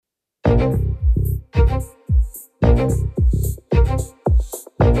Welcome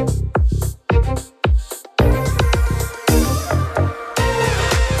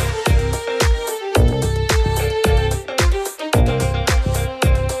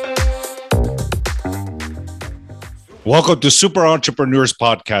to Super Entrepreneurs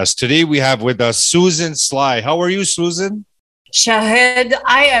Podcast. Today we have with us Susan Sly. How are you, Susan? Shahid,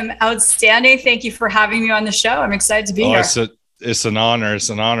 I am outstanding. Thank you for having me on the show. I'm excited to be here. It's an honor. It's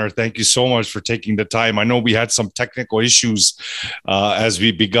an honor. Thank you so much for taking the time. I know we had some technical issues as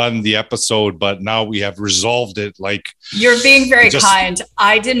we begun the episode, but now we have resolved it. You're being very kind.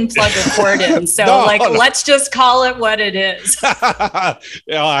 I didn't plug a cord in, so let's just call it what it is.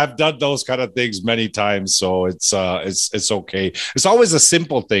 Yeah, I've done those kind of things many times, so it's okay. It's always the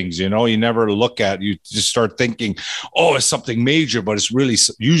simple things, you never look at. You just start thinking, oh, it's something major, but it's really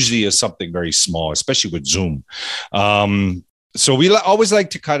usually is something very small, especially with Zoom. So we always like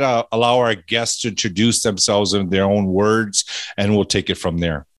to kind of allow our guests to introduce themselves in their own words, and we'll take it from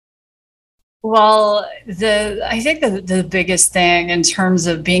there. Well, I think the biggest thing in terms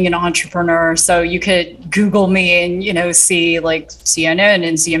of being an entrepreneur, so you could Google me and, see like CNN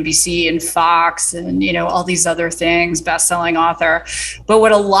and CNBC and Fox and, all these other things, best-selling author. But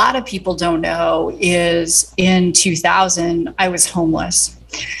what a lot of people don't know is in 2000, I was homeless.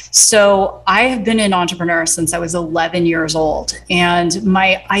 So I have been an entrepreneur since I was 11 years old. And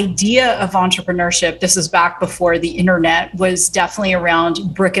my idea of entrepreneurship, this is back before the internet, was definitely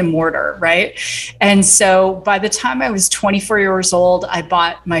around brick and mortar, right? And so by the time I was 24 years old, I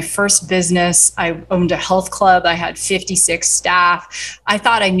bought my first business. I owned a health club. I had 56 staff. I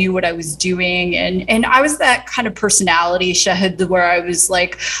thought I knew what I was doing. And I was that kind of personality, Shahid, where I was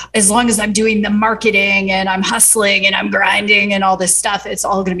like, as long as I'm doing the marketing and I'm hustling and I'm grinding and all this stuff, it's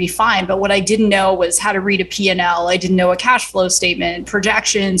all going to be fine. But what I didn't know was how to read a P&L. I didn't know a cash flow statement,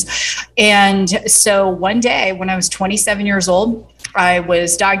 projections. And so one day when I was 27 years old, I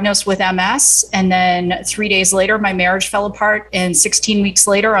was diagnosed with MS. And then 3 days later, my marriage fell apart. And 16 weeks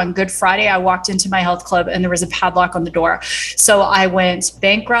later, on Good Friday, I walked into my health club and there was a padlock on the door. So I went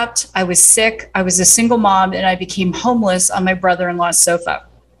bankrupt. I was sick. I was a single mom and I became homeless on my brother-in-law's sofa.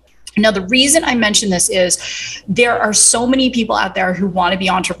 Now, the reason I mention this is there are so many people out there who want to be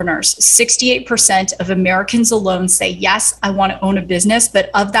entrepreneurs. 68% of Americans alone say, yes, I want to own a business. But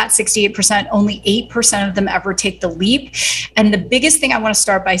of that 68%, only 8% of them ever take the leap. And the biggest thing I want to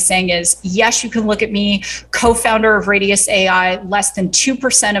start by saying is, yes, you can look at me, co-founder of Radius AI. Less than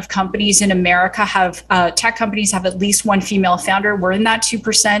 2% of companies in America have, tech companies have at least one female founder. We're in that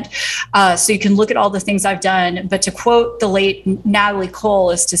 2%. So you can look at all the things I've done. But to quote the late Natalie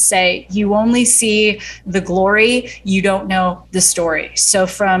Cole is to say, you only see the glory, you don't know the story. So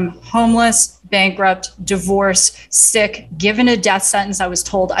from homeless, bankrupt, divorce, sick, given a death sentence, I was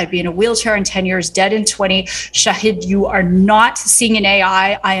told I'd be in a wheelchair in 10 years, dead in 20. Shahid, you are not seeing an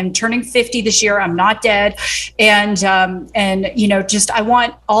AI. I am turning 50 this year. I'm not dead. And I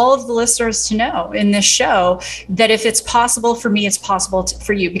want all of the listeners to know in this show that if it's possible for me, it's possible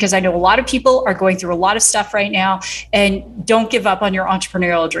for you, because I know a lot of people are going through a lot of stuff right now, and don't give up on your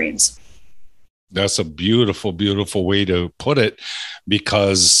entrepreneurial dreams. That's a beautiful, beautiful way to put it,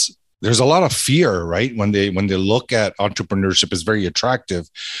 because there's a lot of fear, right? When they look at entrepreneurship, it's very attractive,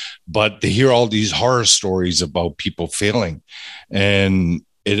 but they hear all these horror stories about people failing, and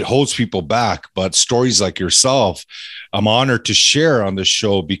it holds people back. But stories like yourself, I'm honored to share on the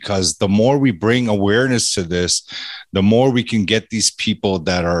show, because the more we bring awareness to this, the more we can get these people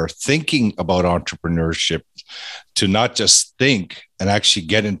that are thinking about entrepreneurship to not just think and actually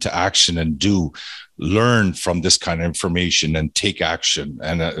get into action and learn from this kind of information and take action.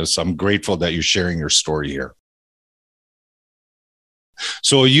 And so I'm grateful that you're sharing your story here.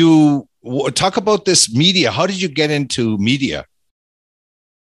 So you talk about this media. How did you get into media?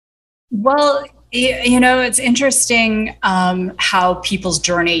 Well, it's interesting how people's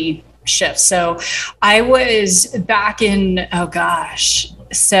journey shifts. So I was back in,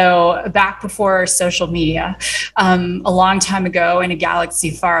 back before social media, a long time ago in a galaxy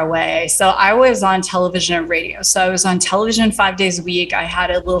far away. So I was on television and radio. So I was on television 5 days a week. I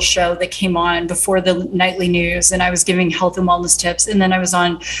had a little show that came on before the nightly news, and I was giving health and wellness tips. And then I was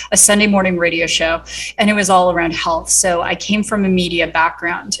on a Sunday morning radio show, and it was all around health. So I came from a media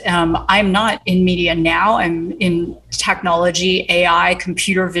background. I'm not in media now. I'm in technology, AI,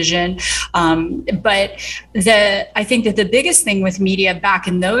 computer vision. But I think that the biggest thing with media back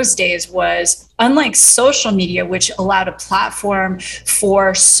in those days was, unlike social media, which allowed a platform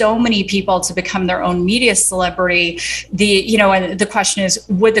for so many people to become their own media celebrity, and the question is,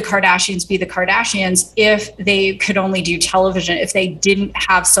 would the Kardashians be the Kardashians if they could only do television, if they didn't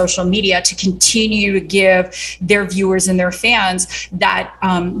have social media to continue to give their viewers and their fans that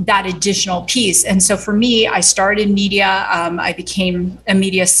additional piece? And so for me, I started media. I became a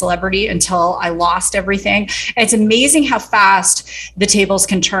media celebrity until I lost everything. It's amazing how fast the tables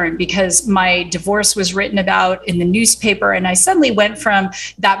can turn, because my divorce was written about in the newspaper, and I suddenly went from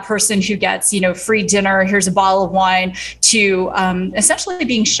that person who gets, free dinner, here's a bottle of wine, to essentially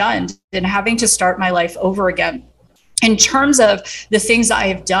being shunned and having to start my life over again. In terms of the things I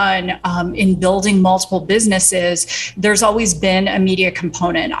have done in building multiple businesses, there's always been a media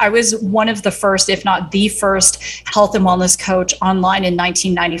component. I was one of the first, if not the first, health and wellness coach online in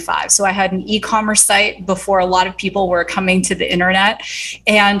 1995. So I had an e-commerce site before a lot of people were coming to the internet.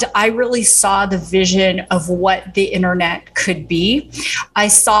 And I really saw the vision of what the internet could be. I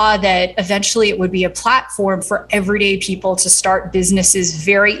saw that eventually it would be a platform for everyday people to start businesses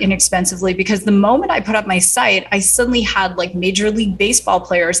very inexpensively, because the moment I put up my site, I suddenly had like Major League Baseball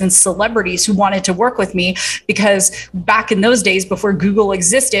players and celebrities who wanted to work with me, because back in those days, before Google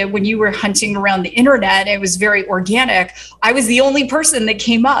existed, when you were hunting around the internet, it was very organic. I was the only person that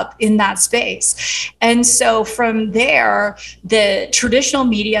came up in that space. And so from there, the traditional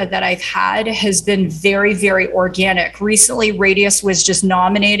media that I've had has been very, very organic. Recently, Radius was just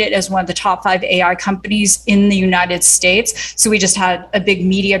nominated as one of the top 5 AI companies in the United States. So we just had a big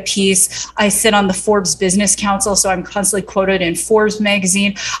media piece. I sit on the Forbes Business Council, so I'm constantly quoted in Forbes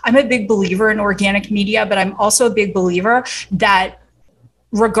magazine. I'm a big believer in organic media, but I'm also a big believer that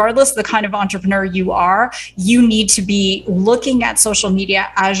regardless of the kind of entrepreneur you are, you need to be looking at social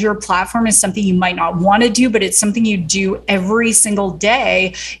media as your platform is something you might not want to do, but it's something you do every single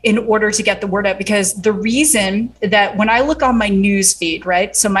day in order to get the word out. Because the reason that when I look on my news feed,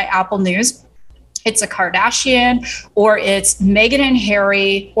 right, so my Apple News, it's a Kardashian, or it's Meghan and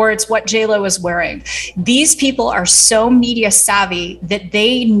Harry, or it's what J-Lo is wearing. These people are so media savvy that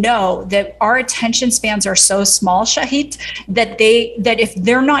they know that our attention spans are so small, Shahid, that if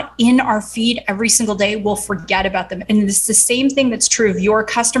they're not in our feed every single day, we'll forget about them. And it's the same thing that's true of your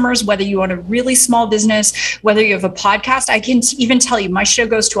customers, whether you own a really small business, whether you have a podcast. I can even tell you, my show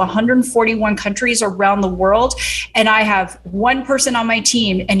goes to 141 countries around the world, and I have one person on my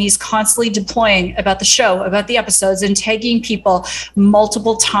team, and he's constantly deploying about the show, about the episodes, and tagging people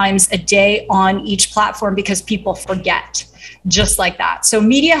multiple times a day on each platform, because people forget just like that. So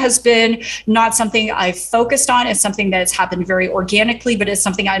media has been not something I've focused on. It's something that's happened very organically, but it's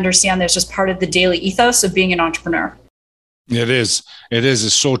something I understand that's just part of the daily ethos of being an entrepreneur. It is.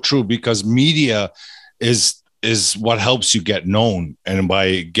 It's so true, because media is what helps you get known. And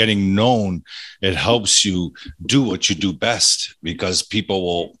by getting known, it helps you do what you do best, because people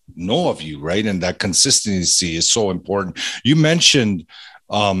will know of you, right? And that consistency is so important. You mentioned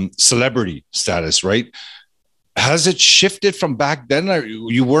celebrity status, right? Has it shifted from back then? Or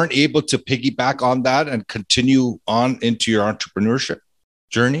you weren't able to piggyback on that and continue on into your entrepreneurship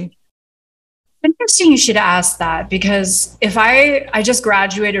journey? Interesting you should ask that, because if I just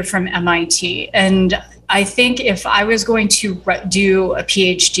graduated from MIT, and I think if I was going to do a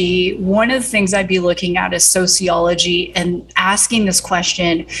PhD, one of the things I'd be looking at is sociology and asking this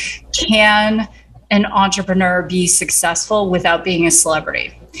question: can an entrepreneur be successful without being a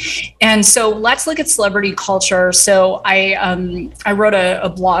celebrity? And so let's look at celebrity culture. So I wrote a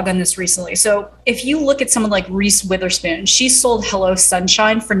blog on this recently. So if you look at someone like Reese Witherspoon, she sold Hello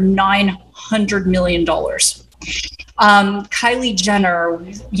Sunshine for $900 million. Kylie Jenner,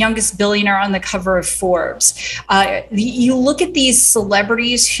 youngest billionaire on the cover of Forbes. You look at these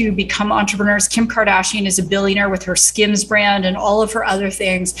celebrities who become entrepreneurs. Kim Kardashian is a billionaire with her Skims brand and all of her other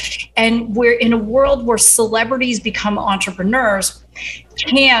things. And we're in a world where celebrities become entrepreneurs.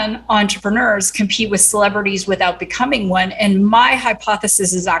 Can entrepreneurs compete with celebrities without becoming one? And my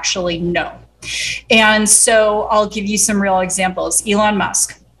hypothesis is actually no. And so I'll give you some real examples. Elon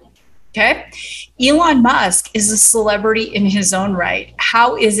Musk. Okay. Elon Musk is a celebrity in his own right.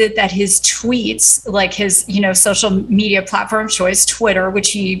 How is it that his tweets, like his, social media platform of choice, Twitter,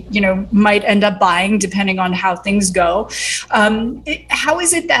 which he, might end up buying depending on how things go. How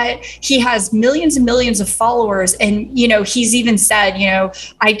is it that he has millions and millions of followers? And, he's even said,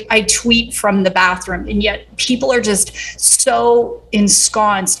 I tweet from the bathroom, and yet people are just so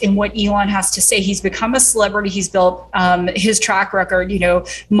ensconced in what Elon has to say. He's become a celebrity. He's built his track record,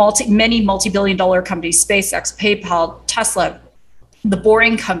 many multi-billion-dollar companies, SpaceX, PayPal, Tesla. the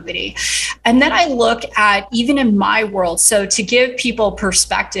boring company. And then I look at even in my world. So to give people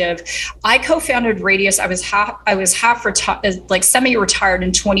perspective, I co-founded Radius. I was half retired, like semi-retired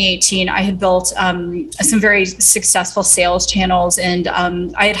in 2018. I had built some very successful sales channels, and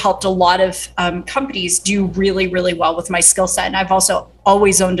I had helped a lot of companies do really, really well with my skill set. And I've also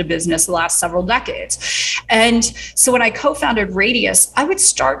always owned a business the last several decades. And so when I co-founded Radius, I would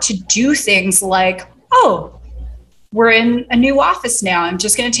start to do things like, oh, we're in a new office now. I'm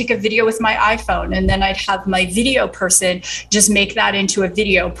just going to take a video with my iPhone. And then I'd have my video person just make that into a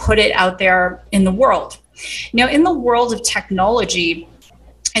video, put it out there in the world. Now, in the world of technology,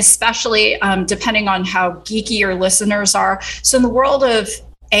 especially depending on how geeky your listeners are. So in the world of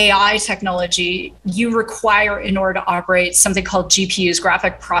AI technology, you require, in order to operate, something called GPUs,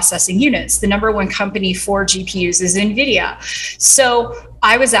 graphic processing units. The number one company for GPUs is NVIDIA. So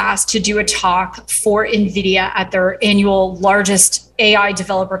I was asked to do a talk for NVIDIA at their annual largest AI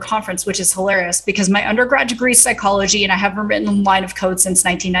developer conference, which is hilarious because my undergrad degree is psychology and I haven't written a line of code since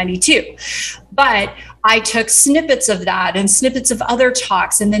 1992. But I took snippets of that and snippets of other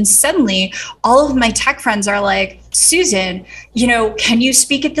talks. And then suddenly all of my tech friends are like, Susan, can you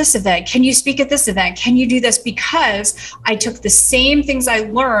speak at this event? Can you speak at this event? Can you do this? Because I took the same things I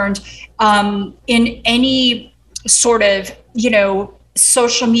learned in any sort of,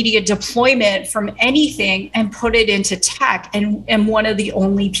 social media deployment from anything and put it into tech, and am one of the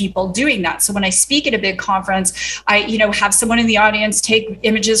only people doing that. So when I speak at a big conference, I have someone in the audience take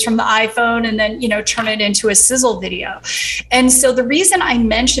images from the iPhone and then turn it into a sizzle video. And so the reason I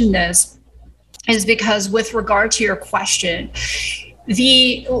mention this is because, with regard to your question,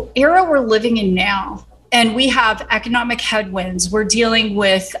 the era we're living in now, and we have economic headwinds. We're dealing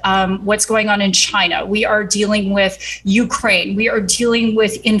with what's going on in China. We are dealing with Ukraine. We are dealing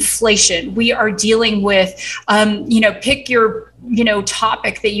with inflation. We are dealing with, pick your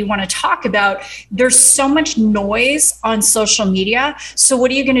topic that you want to talk about. There's so much noise on social media. So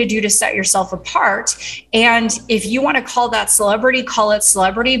what are you going to do to set yourself apart? And if you want to call that celebrity, call it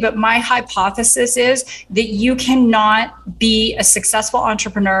celebrity. But my hypothesis is that you cannot be a successful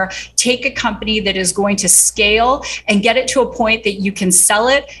entrepreneur, take a company that is going to scale and get it to a point that you can sell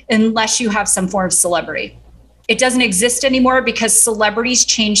it unless you have some form of celebrity. It doesn't exist anymore because celebrities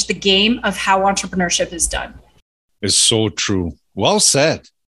changed the game of how entrepreneurship is done. It's so true. Well said.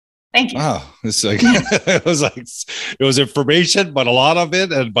 Thank you. Wow, it's like it was information, but a lot of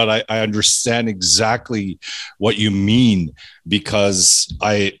it, but I understand exactly what you mean because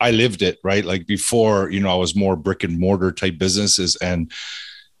I lived it, right? Like before, I was more brick and mortar type businesses, and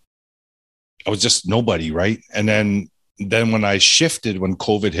I was just nobody, right? And then when I shifted, when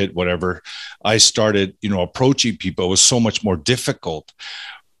COVID hit, whatever, I started, approaching people. It was so much more difficult.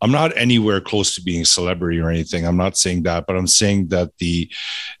 I'm not anywhere close to being a celebrity or anything. I'm not saying that, but I'm saying that the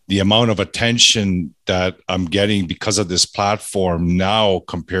amount of attention that I'm getting because of this platform now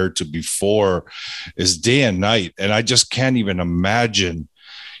compared to before is day and night. And I just can't even imagine,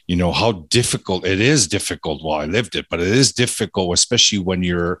 how difficult it is. Difficult. Well, I lived it, but it is difficult, especially when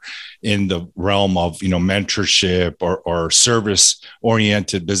you're in the realm of, mentorship or service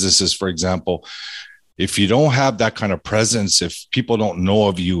oriented businesses, for example. If you don't have that kind of presence, if people don't know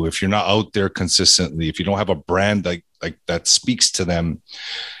of you, if you're not out there consistently, if you don't have a brand like that speaks to them,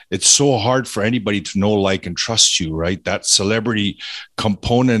 it's so hard for anybody to know, like, and trust you, right? That celebrity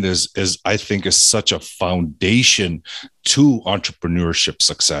component is I think is such a foundation to entrepreneurship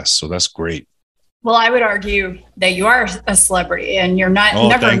success. So that's great. Well, I would argue that you are a celebrity and you're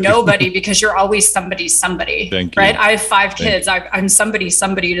never nobody because you're always somebody. Thank right? you. I have 5 kids. I'm somebody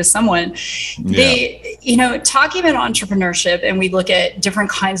to someone. Yeah. Talking about entrepreneurship, and we look at different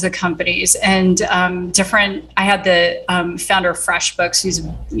kinds of companies and I had the founder of FreshBooks who's,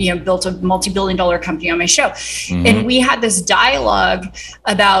 built a multi-billion-dollar company on my show. Mm-hmm. And we had this dialogue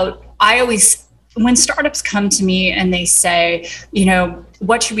about, when startups come to me and they say,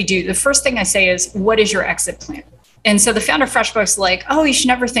 what should we do? The first thing I say is, what is your exit plan? And so the founder of FreshBooks like, oh, you should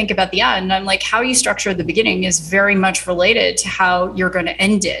never think about the end. I'm like, how you structure the beginning is very much related to how you're going to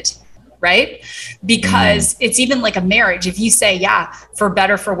end it. Right? Because it's even like a marriage. If you say, yeah, for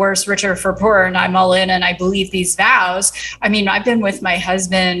better, for worse, richer, for poorer, and I'm all in and I believe these vows. I mean, I've been with my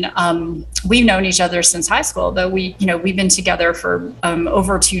husband. We've known each other since high school, but we've been together for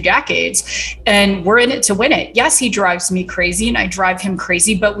over 2 decades and we're in it to win it. Yes, he drives me crazy and I drive him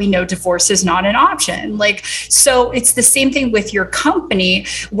crazy, but we know divorce is not an option. So it's the same thing with your company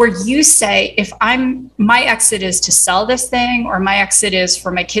where you say, if my exit is to sell this thing or my exit is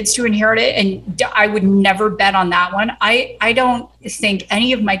for my kids to inherit inherit it. And I would never bet on that one. I don't think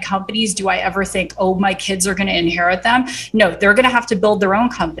any of my companies, do I ever think, oh, my kids are going to inherit them? No, they're going to have to build their own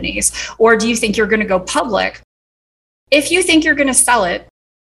companies. Or do you think you're going to go public? If you think you're going to sell it,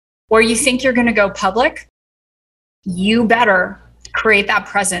 or you think you're going to go public, you better create that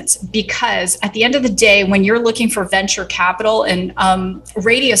presence, because at the end of the day, when you're looking for venture capital, and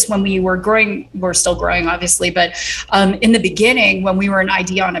Radius, when we were growing, we're still growing obviously, but in the beginning, when we were an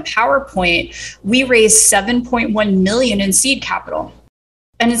idea on a PowerPoint, we raised 7.1 million in seed capital.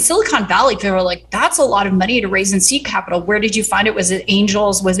 And in Silicon Valley, they were like, that's a lot of money to raise in seed capital. Where did you find it? Was it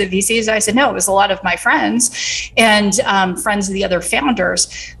angels? Was it VCs? I said, no, it was a lot of my friends and friends of the other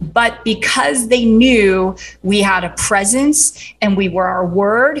founders. But because they knew we had a presence and we were our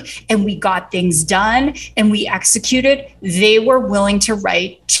word and we got things done and we executed, they were willing to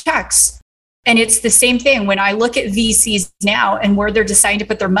write checks. And it's the same thing when I look at VCs now and where they're deciding to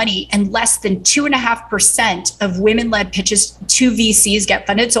put their money, and less than 2.5% of women-led pitches to VCs get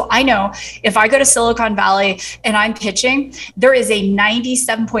funded. So I know if I go to Silicon Valley and I'm pitching, there is a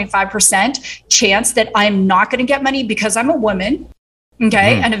 97.5% chance that I'm not going to get money because I'm a woman.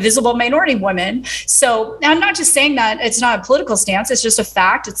 Okay. And a visible minority woman. So I'm not just saying that it's not a political stance. It's just a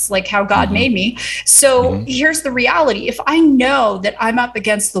fact. It's like how God made me. So here's the reality. If I know that I'm up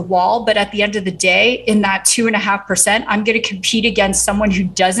against the wall, but at the end of the day, in that 2.5%, I'm going to compete against someone who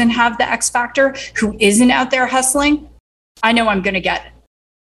doesn't have the X factor, who isn't out there hustling, I know I'm going to get it.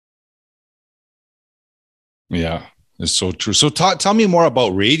 Yeah, it's so true. So tell me more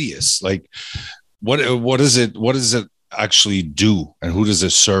about Radius. Like, what is it? What does it actually do, and who does it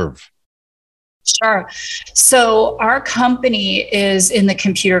serve? Sure. So our company is in the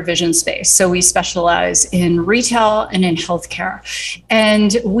computer vision space. So we specialize in retail and in healthcare.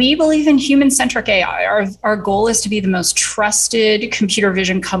 And we believe in human-centric AI. Our goal is to be the most trusted computer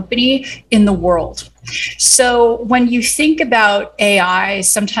vision company in the world. So when you think about AI,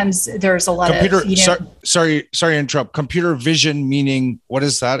 sometimes there's a lot of, sorry to interrupt. Computer vision meaning, what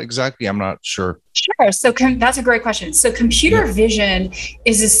is that exactly? I'm not sure. Sure. So that's a great question. So computer vision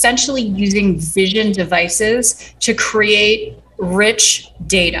is essentially using vision devices to create rich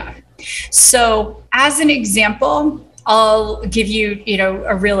data. So as an example, I'll give you,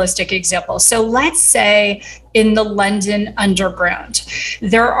 a realistic example. So let's say in the London Underground,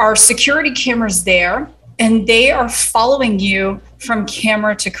 there are security cameras there, and they are following you from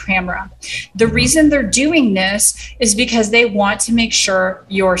camera to camera. The reason they're doing this is because they want to make sure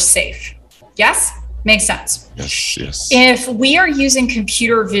you're safe. Yes? Makes sense. Yes. If we are using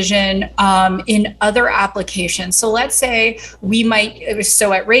computer vision in other applications, so let's say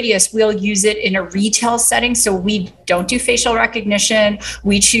so at Radius, we'll use it in a retail setting. So we don't do facial recognition.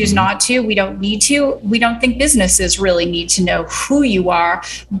 We choose not to. We don't need to. We don't think businesses really need to know who you are,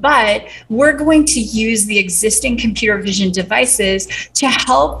 but we're going to use the existing computer vision devices to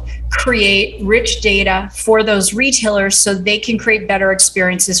help create rich data for those retailers so they can create better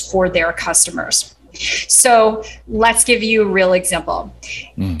experiences for their customers. So let's give you a real example.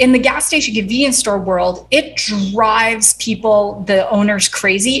 In the gas station convenience store world, it drives people, the owners,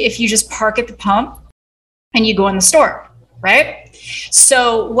 crazy if you just park at the pump and you go in the store, right?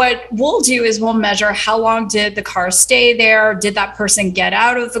 So what we'll do is we'll measure how long did the car stay there? Did that person get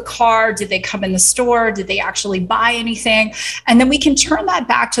out of the car? Did they come in the store? Did they actually buy anything? And then we can turn that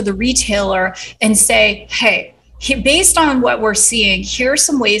back to the retailer and say, hey, based on what we're seeing, here are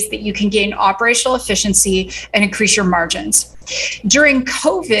some ways that you can gain operational efficiency and increase your margins. During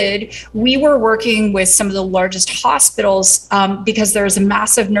COVID, we were working with some of the largest hospitals because there was a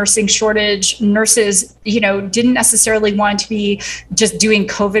massive nursing shortage. Nurses, didn't necessarily want to be just doing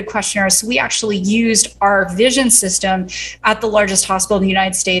COVID questionnaires. So we actually used our vision system at the largest hospital in the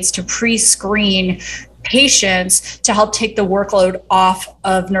United States to pre-screen patients to help take the workload off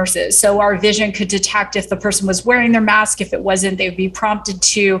of nurses. So our vision could detect if the person was wearing their mask. If it wasn't, they would be prompted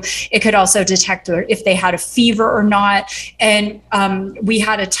to. It could also detect if they had a fever or not. And we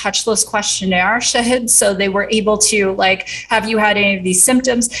had a touchless questionnaire, Shahid. So they were able to have you had any of these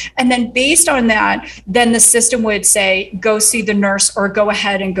symptoms? And then based on that, then the system would say, go see the nurse or go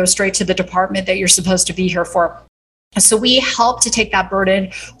ahead and go straight to the department that you're supposed to be here for. So we help to take that burden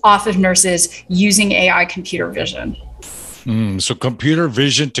off of nurses using AI computer vision. So computer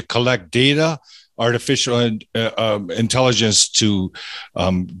vision to collect data, artificial intelligence to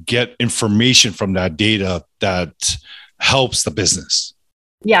get information from that data that helps the business.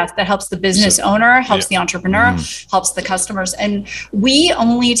 Yes, that helps the business owner, helps the entrepreneur, helps the customers. And we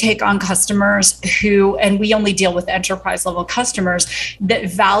only take on customers and we only deal with enterprise level customers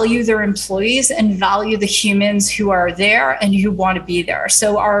that value their employees and value the humans who are there and who want to be there.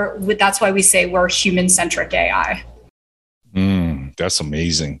 So that's why we say we're human-centric AI. That's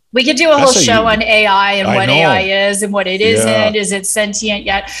amazing. We could do a whole show on AI and what AI is and what it isn't. Is it sentient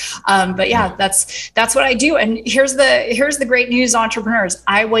yet? But yeah, that's what I do. And here's the great news, entrepreneurs.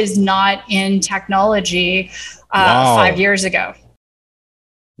 I was not in technology 5 years ago.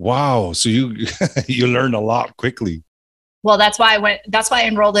 Wow. So you you learned a lot quickly. Well, that's why I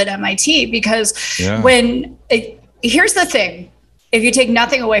enrolled at MIT, because here's the thing. If you take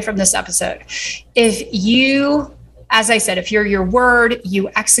nothing away from this episode, as I said, if you're your word, you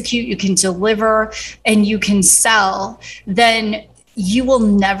execute, you can deliver, and you can sell, then you will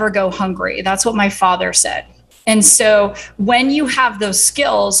never go hungry. That's what my father said. And so when you have those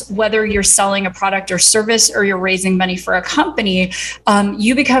skills, whether you're selling a product or service or you're raising money for a company,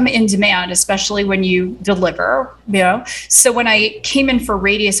 you become in demand, especially when you deliver. So when I came in for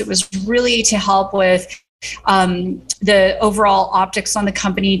Radius, it was really to help with the overall optics on the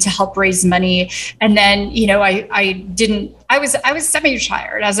company, to help raise money. And then, I was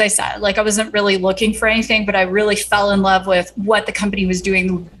semi-retired, as I said. Like, I wasn't really looking for anything, but I really fell in love with what the company was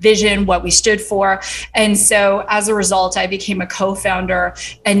doing, vision, what we stood for. And so as a result, I became a co-founder.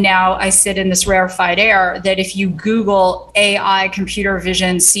 And now I sit in this rarefied air that if you Google AI computer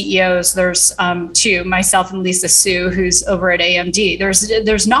vision CEOs, there's two, myself and Lisa Su, who's over at AMD.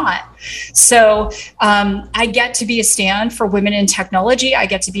 There's not. So I get to be a stand for women in technology. I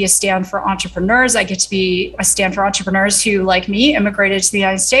get to be a stand for entrepreneurs. I get to be a stand for entrepreneurs who, like me, immigrated to the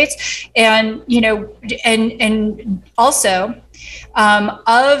United States. And, and also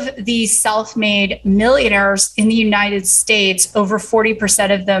of the self-made millionaires in the United States, over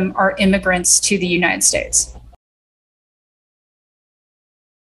 40% of them are immigrants to the United States.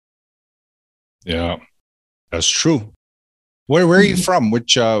 Yeah, that's true. Where are you from?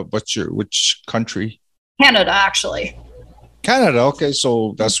 Which country? Canada, actually. Canada. Okay,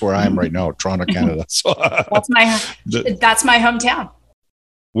 so that's where I am right now, Toronto, Canada. So that's my hometown.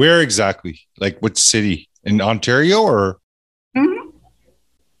 Where exactly? Like, which city? In Ontario or? Mm-hmm.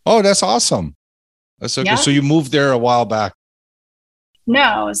 Oh, that's awesome. That's okay. Yeah. So you moved there a while back.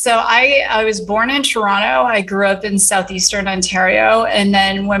 No. So I was born in Toronto. I grew up in southeastern Ontario. And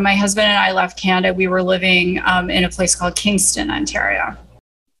then when my husband and I left Canada, we were living in a place called Kingston, Ontario.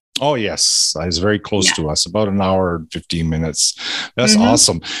 Oh, yes. It's very close to us, about an hour and 15 minutes. That's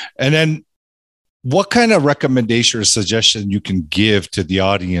awesome. And then what kind of recommendation or suggestion you can give to the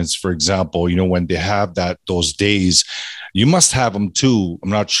audience, for example, when they have those days, you must have them too. I'm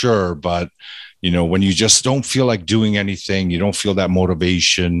not sure, but when you just don't feel like doing anything, you don't feel that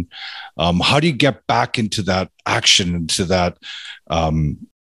motivation. How do you get back into that action, into that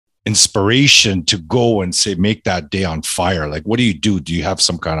inspiration to go and make that day on fire? Like, what do you do? Do you have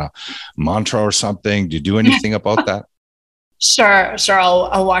some kind of mantra or something? Do you do anything about that? Sure.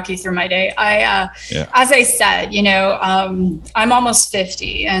 I'll walk you through my day. As I said, I'm almost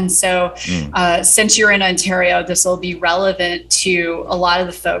 50. And so since you're in Ontario, this will be relevant to a lot of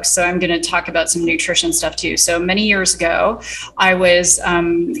the folks. So I'm going to talk about some nutrition stuff too. So many years ago, I was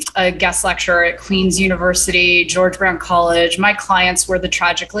a guest lecturer at Queen's University, George Brown College. My clients were the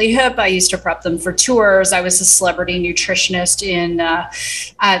Tragically Hip. I used to prep them for tours. I was a celebrity nutritionist in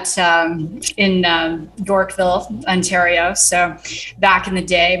Yorkville, Ontario. So back in the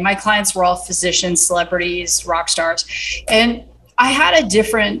day, my clients were all physicians, celebrities, rock stars. And I had a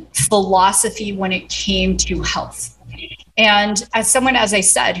different philosophy when it came to health. And as someone, as I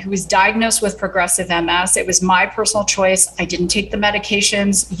said, who was diagnosed with progressive MS, it was my personal choice. I didn't take the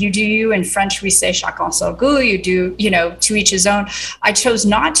medications. You do you. In French, we say chacun son goût. You do, to each his own. I chose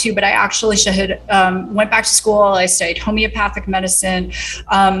not to, but I actually went back to school. I studied homeopathic medicine.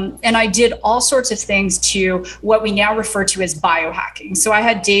 And I did all sorts of things to what we now refer to as biohacking. So I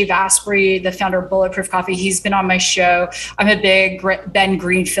had Dave Asprey, the founder of Bulletproof Coffee. He's been on my show. I'm a big Ben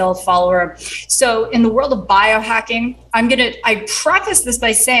Greenfield follower. So in the world of biohacking, I preface this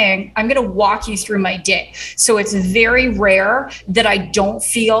by saying, I'm going to walk you through my day. So it's very rare that I don't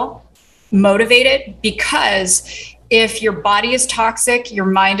feel motivated, because if your body is toxic, your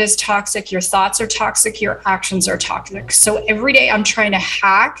mind is toxic, your thoughts are toxic, your actions are toxic. So every day I'm trying to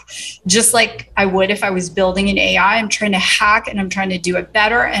hack, just like I would if I was building an AI. I'm trying to hack and I'm trying to do it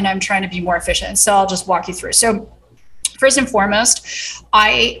better and I'm trying to be more efficient. So I'll just walk you through. So first and foremost,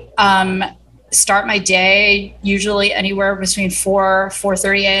 I start my day usually anywhere between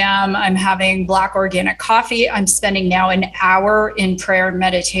 4:30 a.m. I'm having black organic coffee. I'm spending now an hour in prayer and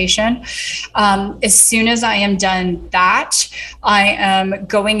meditation. As soon as I am done that, I am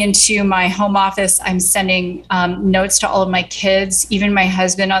going into my home office. I'm sending notes to all of my kids, even my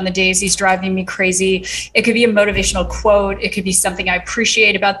husband on the days he's driving me crazy. It could be a motivational quote. It could be something I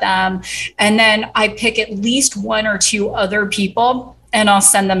appreciate about them. And then I pick at least one or two other people, and I'll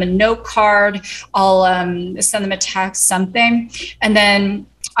send them a note card. I'll send them a text, something. And then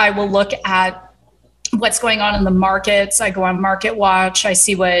I will look at what's going on in the markets. I go on Market Watch. I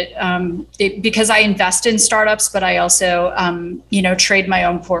see what, because I invest in startups, but I also, trade my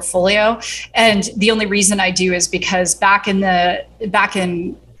own portfolio. And the only reason I do is because back in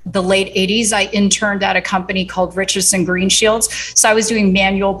the late 80s, I interned at a company called Richardson Green Shields. So I was doing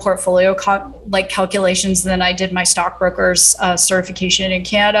manual portfolio calculations. And then I did my stockbroker's certification in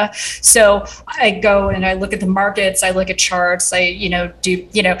Canada. So I go and I look at the markets, I look at charts, and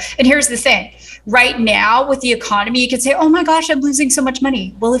here's the thing. Right now with the economy, you could say, oh my gosh, I'm losing so much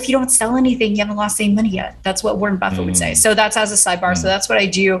money. Well, if you don't sell anything, you haven't lost any money yet. That's what Warren Buffett would say. So that's as a sidebar. So that's what I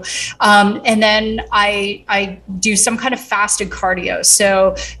do. And then I do some kind of fasted cardio.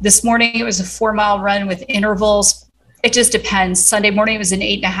 So this morning it was a 4-mile run with intervals. It just depends. Sunday morning it was an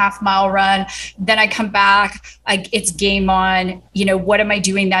 8.5-mile run. Then I come back, it's game on. What am I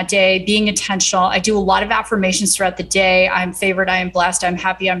doing that day? Being intentional. I do a lot of affirmations throughout the day. I'm favored. I am blessed. I'm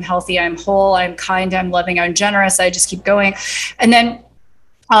happy. I'm healthy. I'm whole. I'm kind. I'm loving. I'm generous. I just keep going. And then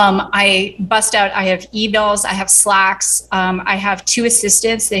I bust out, I have emails, I have Slacks, I have 2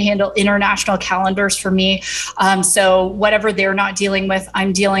 assistants that handle international calendars for me. So whatever they're not dealing with,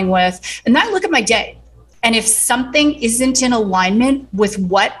 I'm dealing with. And then I look at my day. And if something isn't in alignment with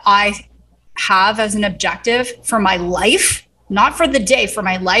what I have as an objective for my life, not for the day, for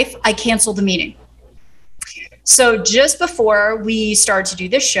my life, I cancel the meeting. So just before we started to do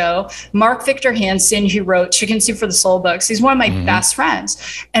this show, Mark Victor Hansen, who wrote Chicken Soup for the Soul books, he's one of my best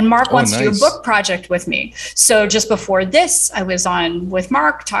friends. And Mark wants to do a book project with me. So just before this, I was on with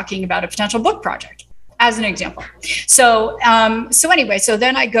Mark talking about a potential book project, as an example. So anyway, so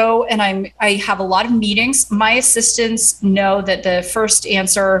then I go and I have a lot of meetings. My assistants know that the first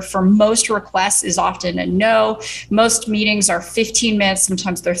answer for most requests is often a no. Most meetings are 15 minutes.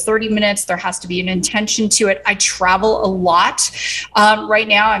 Sometimes they're 30 minutes. There has to be an intention to it. I travel a lot. Right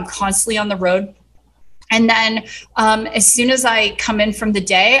now, I'm constantly on the road. And then as soon as I come in from the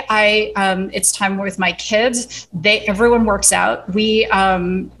day, it's time with my kids. Everyone works out. We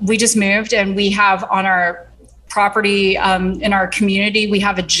just moved, and we have on our property in our community, we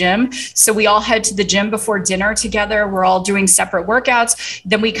have a gym. So we all head to the gym before dinner together. We're all doing separate workouts.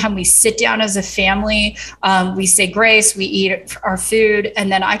 Then we sit down as a family. We say grace, we eat our food.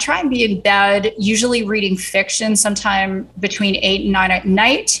 And then I try and be in bed, usually reading fiction sometime between 8 and 9 at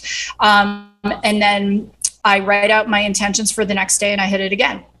night. And then I write out my intentions for the next day and I hit it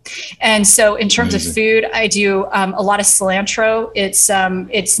again. And so in terms of food, I do a lot of cilantro.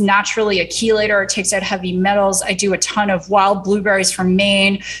 It's naturally a chelator. It takes out heavy metals. I do a ton of wild blueberries from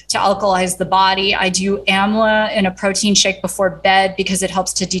Maine to alkalize the body. I do amla in a protein shake before bed because it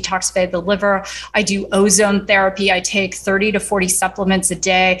helps to detoxify the liver. I do ozone therapy. I take 30 to 40 supplements a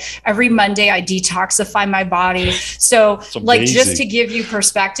day. Every Monday, I detoxify my body. So just to give you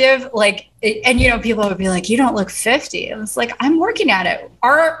perspective, people would be like, you don't look 50. And it's like, I'm working at it.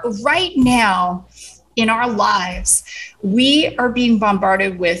 Right now in our lives, we are being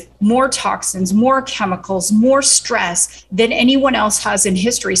bombarded with more toxins, more chemicals, more stress than anyone else has in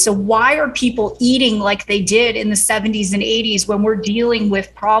history. So why are people eating like they did in the 70s and 80s when we're dealing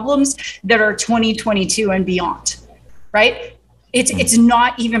with problems that are 2022 and beyond, right? It's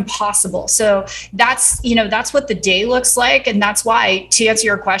not even possible. So that's what the day looks like. And that's why, to answer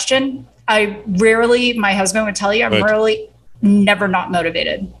your question, my husband would tell you, I'm really never not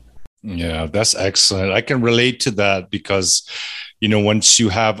motivated. Yeah, that's excellent. I can relate to that because, once you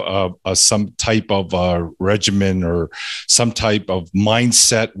have some type of regimen or some type of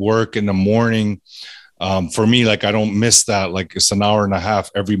mindset work in the morning, for me, I don't miss that. It's an hour and a half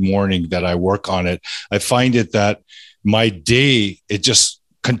every morning that I work on it. I find it that my day, it just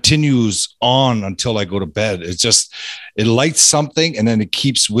continues on until I go to bed. It lights something and then it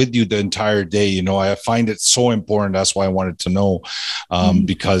keeps with you the entire day. I find it so important. That's why I wanted to know,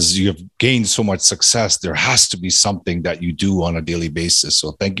 because you have gained so much success. There has to be something that you do on a daily basis.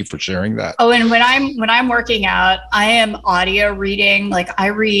 So thank you for sharing that. Oh, and when I'm working out, I am audio reading. I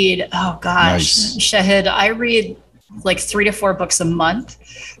read, oh gosh, nice. Shahid, I read like 3 to 4 books a month.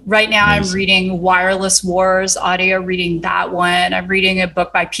 Right now, Amazing. I'm reading Wireless Wars audio, reading that one. I'm reading a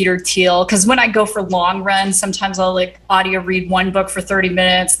book by Peter Thiel, because when I go for long runs, sometimes I'll like audio read one book for 30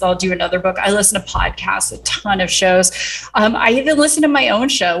 minutes. They'll do another book. I listen to podcasts, a ton of shows. I even listen to my own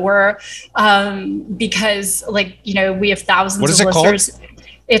show where, because like, you know, we have thousands of listeners.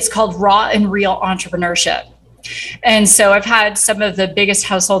 It's called Raw and Real Entrepreneurship. And so I've had some of the biggest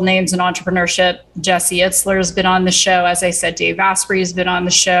household names in entrepreneurship. Jesse Itzler has been on the show. As I said, Dave Asprey has been on the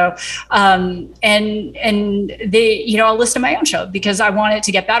show. And they, you know, I'll listen to my own show because I want it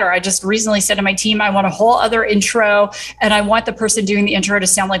to get better. I just recently said to my team, I want a whole other intro, and I want the person doing the intro to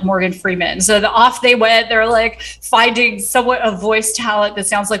sound like Morgan Freeman. So off they went. They're like finding somewhat of voice talent that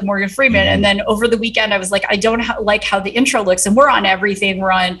sounds like Morgan Freeman. And then over the weekend, I was like, I don't like how the intro looks. And we're on everything.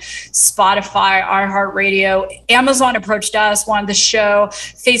 We're on Spotify, iHeartRadio. Amazon approached us, wanted the show.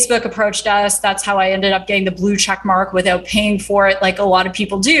 Facebook approached us. That's how I ended up getting the blue check mark without paying for it, like a lot of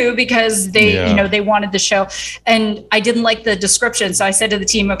people do, because they, you know, they wanted the show. And I didn't like the description. So I said to the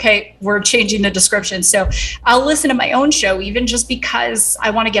team, okay, we're changing the description. So I'll listen to my own show, even just because I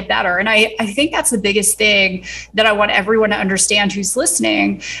want to get better. And I think that's the biggest thing that I want everyone to understand who's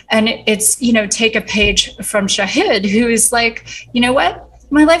listening. And it's, you know, take a page from Shahid, who is like, you know what?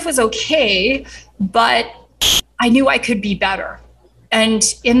 My life was okay, but I knew I could be better. And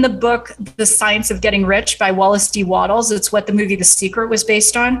in the book, The Science of Getting Rich by Wallace D. Wattles, it's what the movie The Secret was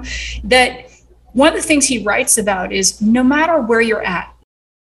based on, that one of the things he writes about is no matter where you're at.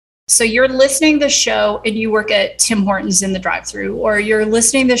 So you're listening to the show and you work at Tim Hortons in the drive-thru, or you're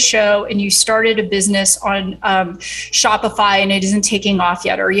listening to the show and you started a business on Shopify and it isn't taking off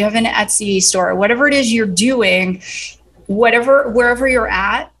yet, or you have an Etsy store, whatever it is you're doing, wherever you're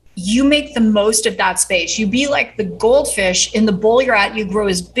at, you make the most of that space. You be like the goldfish in the bowl you're at. You grow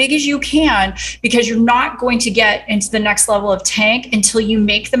as big as you can, because you're not going to get into the next level of tank until you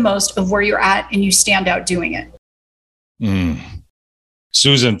make the most of where you're at and you stand out doing it.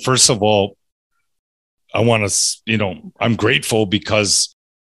 Susan, first of all, I want to, you know, I'm grateful because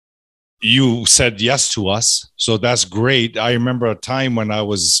you said yes to us. So that's great. I remember a time when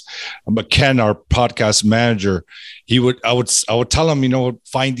Ken, our podcast manager, I would tell him, you know,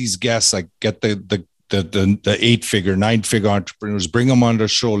 find these guests, like get the 8-figure, 9-figure entrepreneurs, bring them on the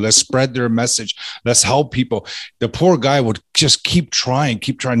show. Let's spread their message. Let's help people. The poor guy would just keep trying.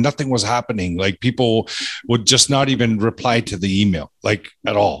 Nothing was happening. Like people would just not even reply to the email, like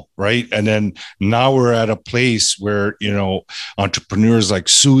at all. Right. And then now we're at a place where, you know, entrepreneurs like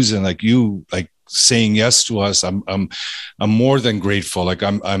Susan, like you, like saying yes to us. I'm more than grateful. Like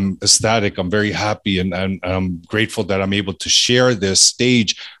I'm ecstatic. I'm very happy. And I'm grateful that I'm able to share this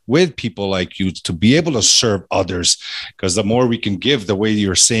stage with people like you to be able to serve others. Because the more we can give, the way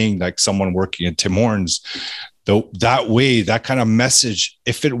you're saying, like someone working at Tim Hortons, that way, that kind of message,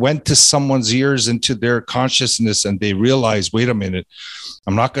 if it went to someone's ears, into their consciousness, and they realize, wait a minute,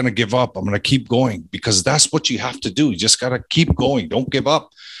 I'm not going to give up. I'm going to keep going, because that's what you have to do. You just got to keep going. Don't give up.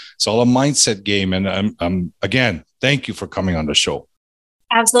 It's all a mindset game. And I'm again, thank you for coming on the show.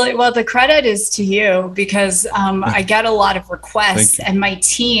 Absolutely. Well, the credit is to you, because I get a lot of requests, and my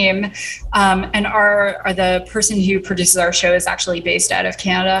team and the person who produces our show is actually based out of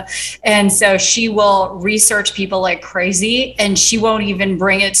Canada. And so she will research people like crazy, and she won't even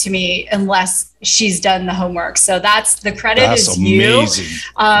bring it to me unless she's done the homework. So the credit is amazing.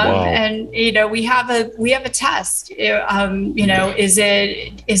 Wow. And, you know, we have a test, you know, is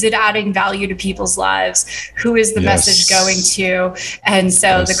it adding value to people's lives? Who is the message going to? And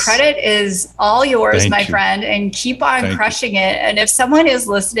so the credit is all yours, my friend, and keep on crushing it. And if someone is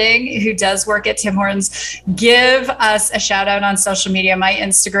listening who does work at Tim Hortons, give us a shout out on social media. My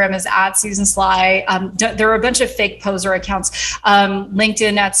Instagram is @SusanSly. There are a bunch of fake poser accounts.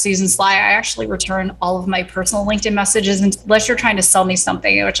 LinkedIn @SusanSly. I actually return all of my personal LinkedIn messages unless you're trying to sell me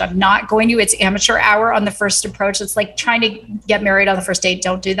something, which I'm not going to. It's amateur hour on the first approach. It's like trying to get married on the first date.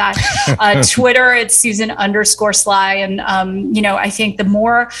 Don't do that. Twitter, it's Susan_Sly. And, you know, I think the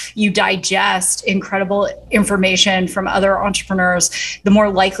more you digest incredible information from other entrepreneurs, the more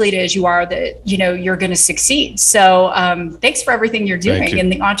likely it is you are that, you know, you're going to succeed. So thanks for everything you're doing in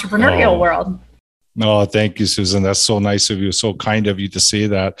the entrepreneurial world. No, thank you, Susan. That's so nice of you. So kind of you to say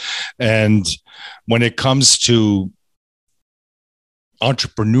that. And when it comes to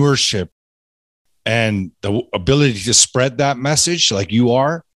entrepreneurship and the ability to spread that message like you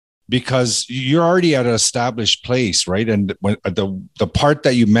are, because you're already at an established place, right? And when the part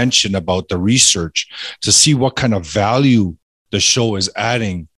that you mentioned about the research to see what kind of value the show is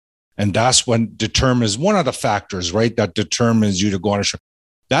adding, and that's when determines one of the factors, right? That determines you to go on a show.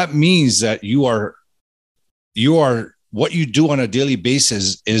 That means that you are what you do on a daily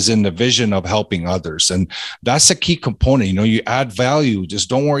basis is in the vision of helping others. And that's a key component. You add value. Just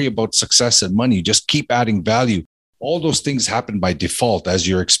don't worry about success and money. Just keep adding value. All those things happen by default as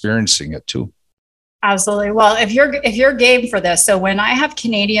you're experiencing it too. Absolutely. Well, if you're game for this, so when I have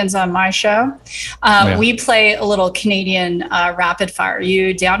Canadians on my show, we play a little Canadian rapid fire. Are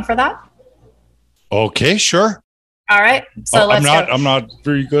you down for that? Okay, sure. All right. So let's go. I'm not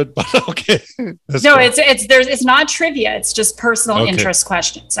very good, but okay. It's not trivia. It's just personal interest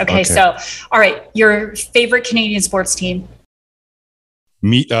questions. Okay. So, all right. Your favorite Canadian sports team?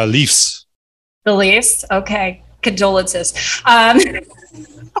 Leafs. The Leafs. Okay. Condolences. I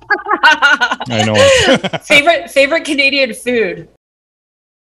know. favorite Canadian food?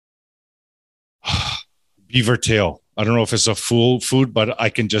 Beaver tail. I don't know if it's a full food, but I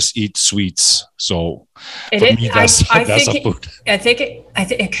can just eat sweets. So that's a food. I think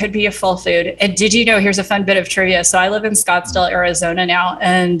it could be a full food. And did you know, here's a fun bit of trivia. So I live in Scottsdale, Arizona now.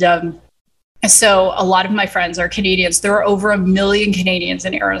 And so a lot of my friends are Canadians. There are over 1 million Canadians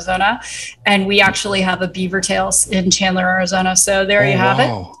in Arizona. And we actually have a beaver tail in Chandler, Arizona. So there you have it.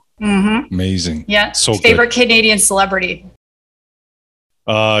 Mm-hmm. Amazing. Yeah. So favorite good. Canadian celebrity?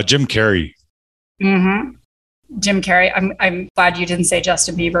 Jim Carrey. Mm-hmm. Jim Carrey. I'm glad you didn't say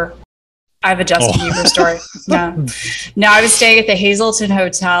Justin Bieber. I have a Justin Bieber story. Yeah. No, I was staying at the Hazelton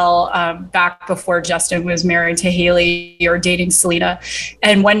Hotel back before Justin was married to Haley or dating Selena.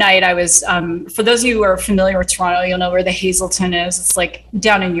 And one night I was, for those of you who are familiar with Toronto, you'll know where the Hazelton is. It's like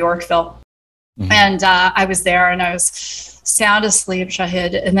down in Yorkville. Mm-hmm. And I was there and I was sound asleep,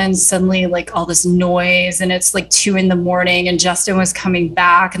 Shahid, and then suddenly like all this noise and it's like 2 a.m. and Justin was coming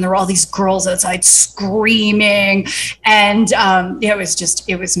back and there were all these girls outside screaming and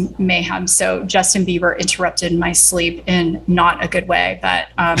it was mayhem. So Justin Bieber interrupted my sleep in not a good way, but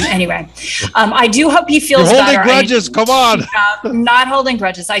anyway, I do hope he feels better. Holding grudges, come on. I'm not holding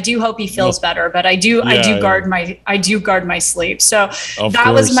grudges. I do hope he feels better, but I do guard my sleep. So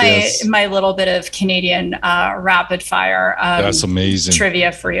that was my little bit of Canadian rapid fire. That's amazing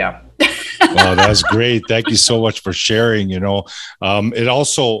trivia for you. Wow, that's great. Thank you so much for sharing. It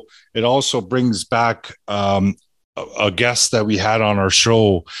also brings back a guest that we had on our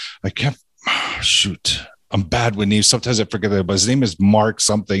show. I'm bad with names. Sometimes I forget it, but his name is Mark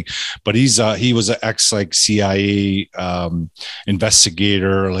something. But he was an ex CIA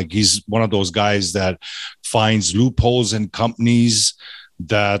investigator. Like he's one of those guys that finds loopholes in companies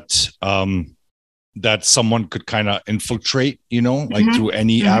that someone could kind of infiltrate, like through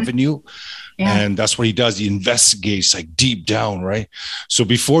any avenue. Yeah. And that's what he does. He investigates like deep down, right? So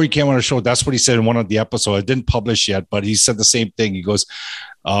before he came on the show, that's what he said in one of the episodes. I didn't publish yet, but he said the same thing. He goes,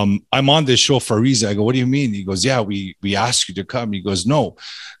 I'm on this show for a reason. I go, what do you mean? He goes, yeah, we asked you to come. He goes, no,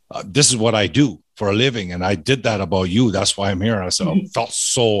 this is what I do for a living. And I did that about you. That's why I'm here. And I said, it felt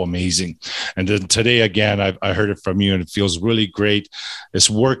so amazing. And then today, again, I heard it from you and it feels really great. It's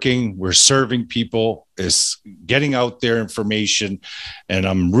working. We're serving people. It's getting out there information. And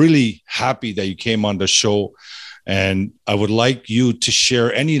I'm really happy that you came on the show. And I would like you to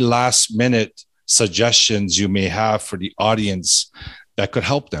share any last minute suggestions you may have for the audience that could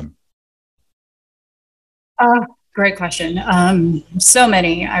help them. Great question. So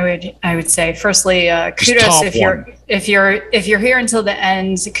many, I would say. Firstly, kudos if you're here until the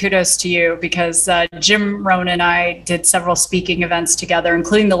end. Kudos to you because Jim Rohn and I did several speaking events together,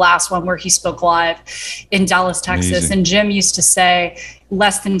 including the last one where he spoke live in Dallas, Texas. Amazing. And Jim used to say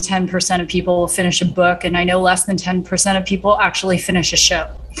less than 10% of people will finish a book, and I know less than 10% of people actually finish a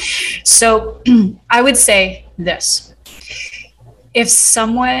show. So I would say this: if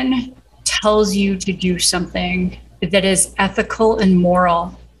someone tells you to do something that is ethical and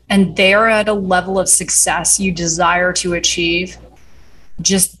moral, and they're at a level of success you desire to achieve,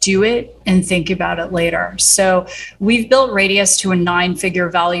 just do it and think about it later. So we've built Radius to a 9-figure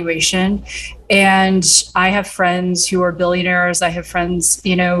valuation, and I have friends who are billionaires. I have friends,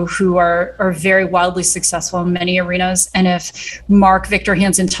 who are very wildly successful in many arenas. And if Mark Victor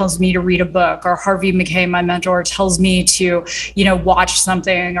Hansen tells me to read a book, or Harvey McKay, my mentor, tells me to, watch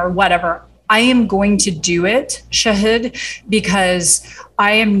something or whatever, I am going to do it, Shahid, because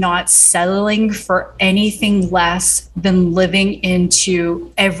I am not settling for anything less than living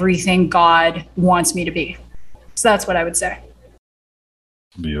into everything God wants me to be. So that's what I would say.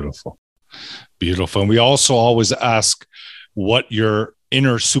 Beautiful. Beautiful. And we also always ask what your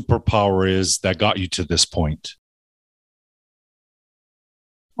inner superpower is that got you to this point.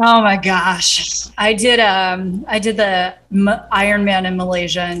 Oh my gosh. I did the Ironman in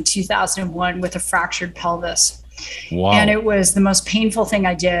Malaysia in 2001 with a fractured pelvis. Wow. And it was the most painful thing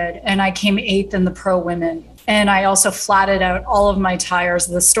I did. And I came 8th in the pro women. And I also flatted out all of my tires.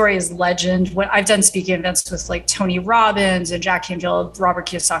 The story is legend. What I've done speaking events with like Tony Robbins and Jack Canfield, Robert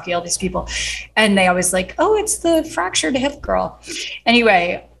Kiyosaki, all these people. And they always like, oh, it's the fractured hip girl.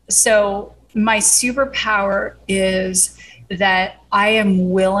 Anyway, so my superpower is that I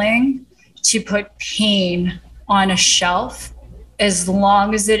am willing to put pain on a shelf as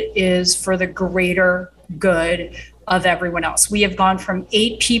long as it is for the greater good of everyone else. We have gone from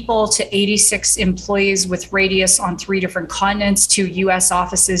 8 people to 86 employees with Radius on 3 different continents to US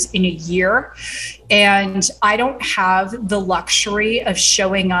offices in a year. And I don't have the luxury of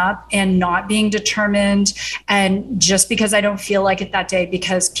showing up and not being determined. And just because I don't feel like it that day,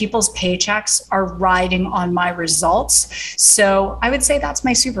 because people's paychecks are riding on my results. So I would say that's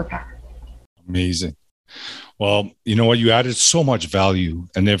my superpower. Amazing. Well, you know what? You added so much value,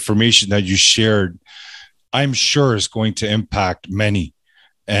 and the information that you shared, I'm sure, is going to impact many.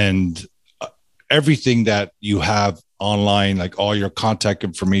 And everything that you have online, like all your contact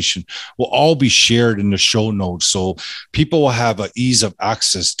information, will all be shared in the show notes. So people will have an ease of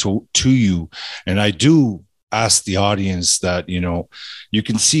access to you. And I do ask the audience that, you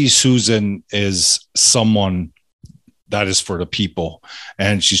can see Susan is someone that is for the people,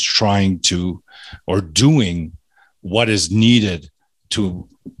 and she's trying to, or doing what is needed to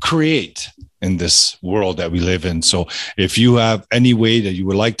create in this world that we live in. So if you have any way that you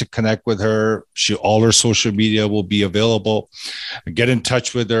would like to connect with her, all her social media will be available. Get in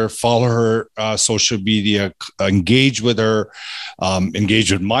touch with her, follow her social media, engage with her,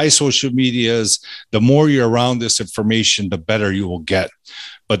 engage with my social medias. The more you're around this information, the better you will get.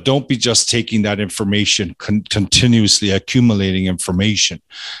 But don't be just taking that information, continuously accumulating information.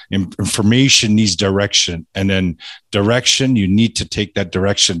 Information needs direction. And then direction, you need to take that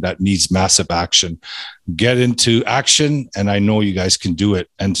direction that needs massive action. Get into action, and I know you guys can do it.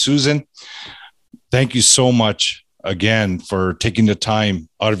 And Susan, thank you so much again for taking the time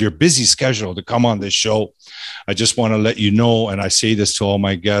out of your busy schedule to come on this show. I just want to let you know, and I say this to all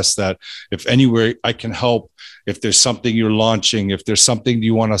my guests, that if anywhere I can help, if there's something you're launching, if there's something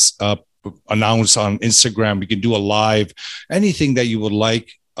you want to announce on Instagram, we can do a live, anything that you would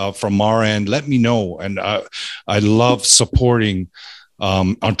like from our end, let me know. And I love supporting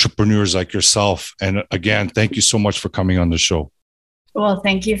entrepreneurs like yourself. And again, thank you so much for coming on the show. Well,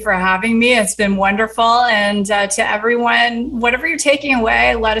 thank you for having me. It's been wonderful. And to everyone, whatever you're taking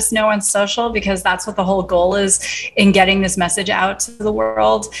away, let us know on social, because that's what the whole goal is in getting this message out to the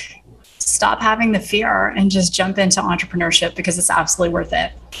world. Stop having the fear and just jump into entrepreneurship, because it's absolutely worth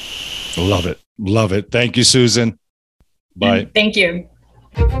it. Love it. Love it. Thank you, Susan. Bye. Thank you.